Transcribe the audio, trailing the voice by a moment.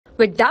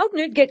With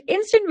Doubtnut, get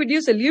instant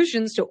video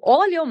solutions to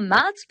all your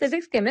maths,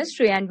 physics,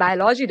 chemistry, and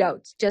biology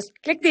doubts. Just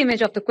click the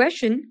image of the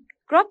question,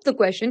 crop the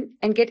question,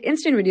 and get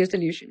instant video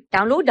solution.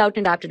 Download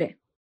Doubtnut app today.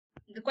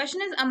 The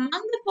question is, among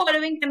the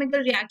following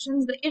chemical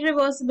reactions, the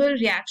irreversible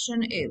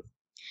reaction is.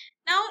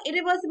 Now,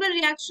 irreversible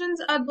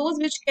reactions are those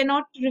which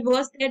cannot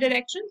reverse their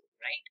directions,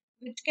 right?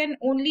 Which can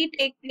only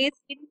take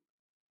place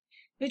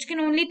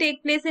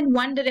in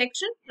one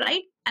direction,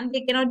 right? And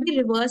they cannot be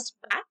reversed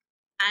back.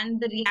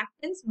 And the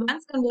reactants,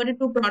 once converted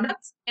to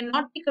products,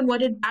 cannot be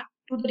converted back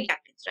to the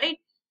reactants, right?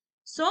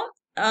 So,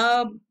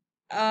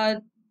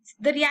 the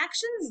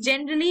reactions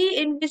generally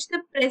in which the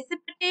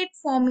precipitate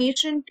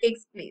formation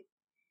takes place,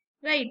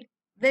 right?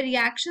 The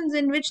reactions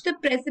in which the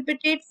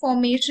precipitate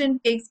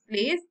formation takes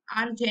place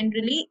are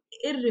generally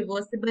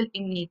irreversible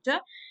in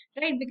nature,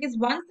 right? Because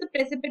once the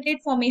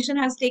precipitate formation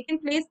has taken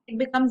place, it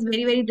becomes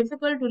very, very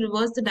difficult to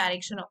reverse the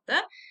direction of the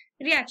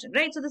reaction,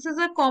 right? So this is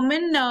a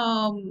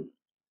common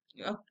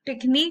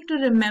technique to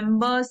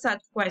remember such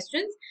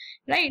questions,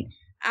 right?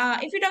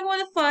 If you talk about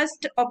the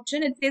first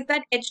option, it says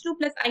that H2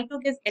 plus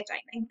I2 gives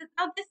HI.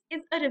 Now this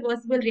is a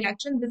reversible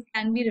reaction. This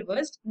can be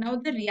reversed. Now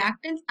the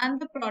reactants and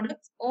the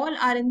products all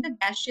are in the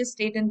gaseous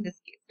state in this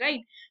case,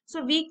 right?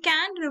 So we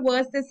can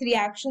reverse this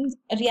reaction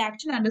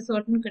under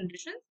certain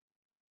conditions.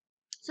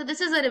 So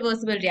this is a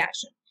reversible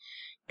reaction.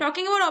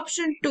 Talking about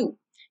option 2.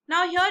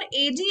 Now here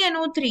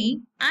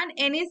AgNO3 and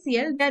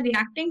NaCl, they are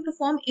reacting to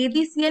form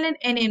AgCl and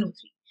NaNO3.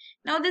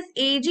 Now this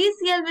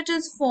AgCl which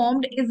is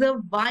formed is a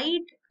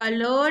white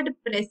colored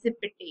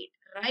precipitate,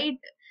 right?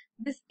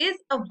 This is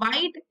a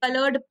white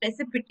colored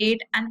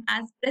precipitate, and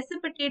as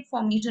precipitate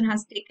formation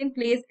has taken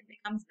place, it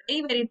becomes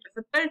very, very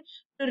difficult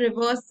to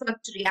reverse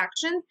such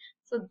reactions.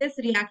 So this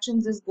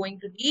reaction is going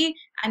to be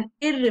an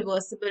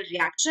irreversible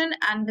reaction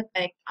and the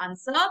correct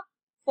answer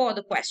for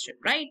the question,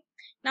 right?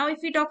 Now, if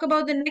we talk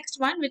about the next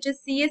one, which is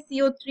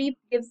CaCO3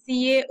 gives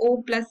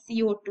CaO plus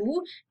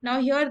CO2.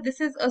 Now, here this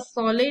is a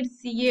solid,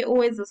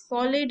 CaO is a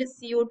solid,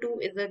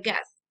 CO2 is a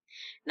gas.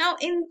 Now,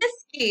 in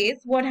this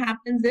case, what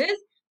happens is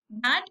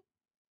that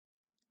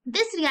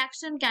this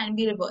reaction can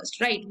be reversed,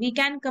 right? We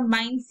can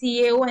combine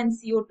CaO and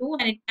CO2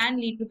 and it can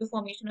lead to the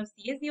formation of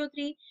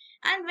CaCO3.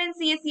 And when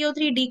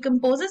CaCO3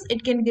 decomposes,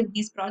 it can give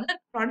these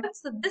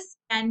products. So this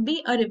can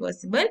be a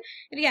reversible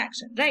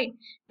reaction, right?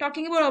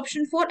 Talking about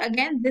option 4,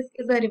 again, this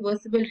is a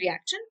reversible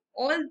reaction.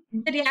 All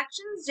the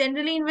reactions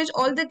generally in which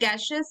all the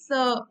gaseous,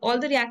 all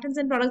the reactants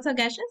and products are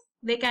gaseous,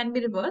 they can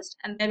be reversed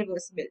and they're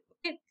reversible,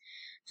 okay?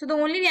 So the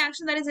only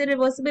reaction that is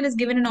irreversible is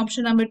given in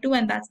option number 2,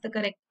 and that's the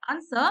correct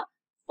answer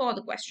for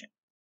the question.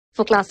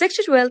 For class 6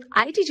 to 12,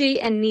 IIT JEE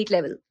and NEET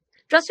level.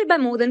 Trusted by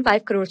more than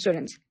 5 crore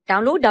students.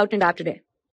 Download Doubtnut app today.